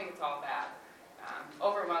 So don't think it's all bad.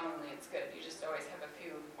 Overwhelmingly, it's good. You just always have a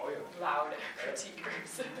few loud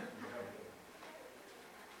critiquers.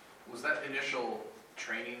 Was that initial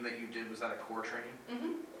training that you did, was that a core training?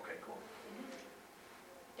 Mm-hmm. Okay, cool.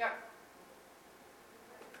 Mm-hmm. Yeah.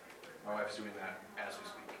 My wife's doing that as we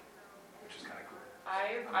speak, which is kind of cool.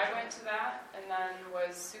 I went to that and then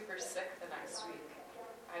was super sick the next week.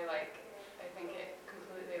 I think it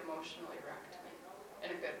completely emotionally wrecked me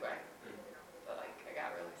in a good way. But I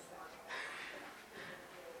got really sick.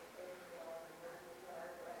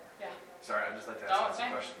 Yeah. Sorry, I'd just like to ask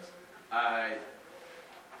some questions.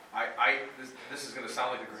 This is going to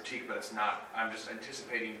sound like a critique, but it's not. I'm just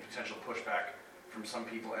anticipating potential pushback from some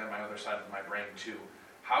people and my other side of my brain too.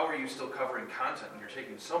 How are you still covering content when you're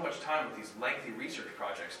taking so much time with these lengthy research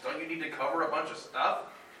projects? Don't you need to cover a bunch of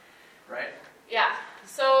stuff? Right? Yeah.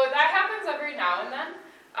 So that happens every now and then.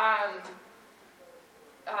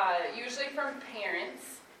 Usually from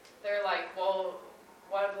parents, they're like, well,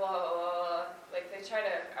 what, blah, blah, blah. They try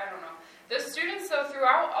to, I don't know. The students, though,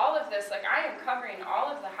 throughout all of this, I am covering all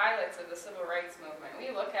of the highlights of the civil rights movement.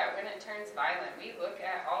 We look at when it turns violent. We look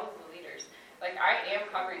at all of the leaders. Like, I am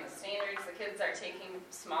covering the standards. The kids are taking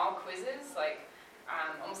small quizzes, like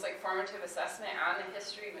almost like formative assessment on the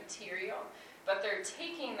history material. But they're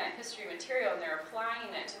taking that history material and they're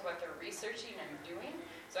applying it to what they're researching and doing.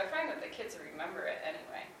 So I find that the kids remember it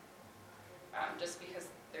anyway, just because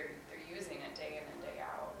they're using it day in and day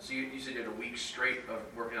out. So you said you had a week straight of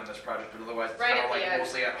working on this project, but otherwise it's Right kind of at the like end.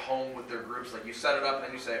 mostly at home with their groups. Like you set it up and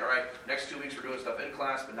then you say, all right, next 2 weeks we're doing stuff in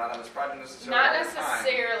class, but not on this project necessarily. Not all the time.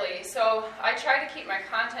 necessarily. So I try to keep my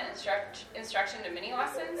content instruction to mini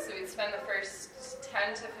lessons. So we'd spend the first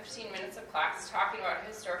 10 to 15 minutes of class talking about a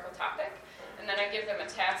historical topic, and then I give them a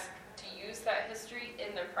task to use that history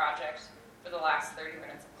in their project for the last 30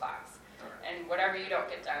 minutes of class. And whatever you don't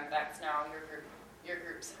get done, that's now your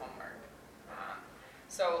group's homework.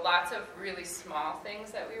 So lots of really small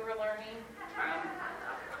things that we were learning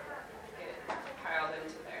get piled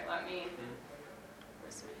into there. Let me.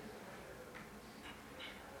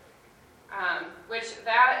 Which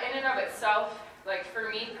that in and of itself, like for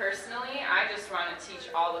me personally, I just want to teach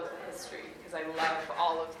all of the history because I love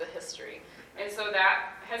all of the history, and so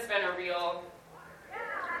that has been a real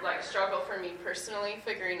struggle for me personally,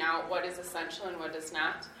 figuring out what is essential and what is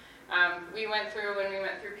not. When we went through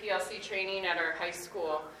PLC training at our high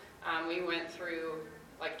school, we went through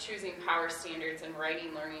choosing power standards and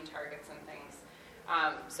writing learning targets and things.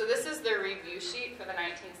 So this is their review sheet for the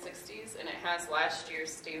 1960s, and it has last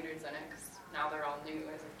year's standards in it, 'cause now they're all new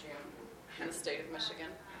as of June in the state of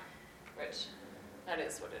Michigan, which that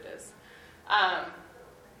is what it is.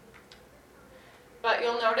 But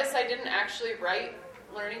you'll notice I didn't actually write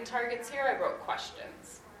learning targets here, I wrote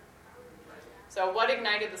questions. So what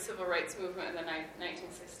ignited the civil rights movement in the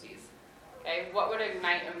 1960s? Okay, what would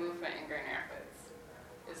ignite a movement in Grand Rapids?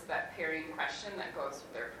 Is that pairing question that goes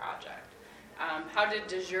with their project. How did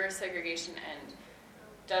de jure segregation end?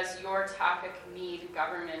 Does your topic need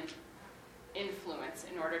government influence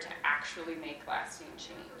in order to actually make lasting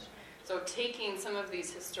change? So taking some of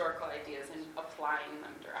these historical ideas and applying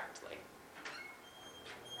them directly.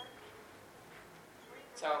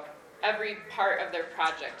 So every part of their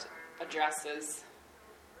project addresses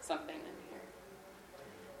something in here.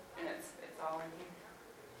 And it's all in here.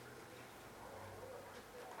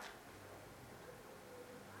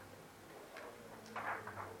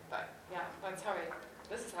 But yeah,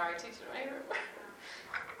 this is how I teach in my group.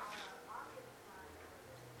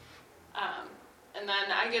 And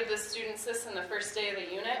then I give the students this in the first day of the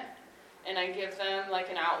unit, and I give them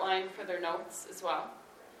an outline for their notes as well.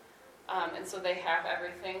 And so they have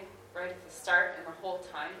everything right at the start and the whole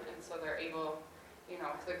time, and so they're able,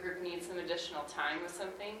 if the group needs some additional time with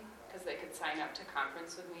something, because they could sign up to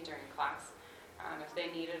conference with me during class. If they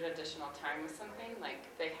needed additional time with something,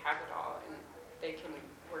 they have it all, and they can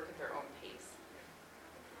work at their own pace.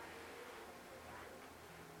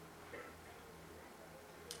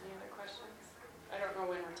 Any other questions? I don't know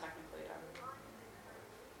when we're technically done.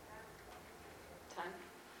 10?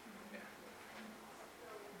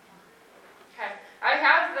 Okay. I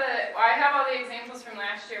have all the examples from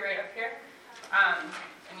last year right up here,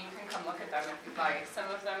 and you can come look at them if you'd like. Some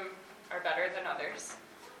of them are better than others,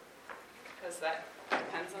 because that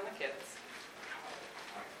depends on the kids.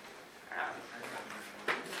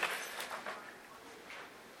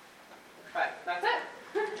 But that's it.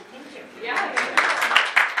 Thank you. Yeah.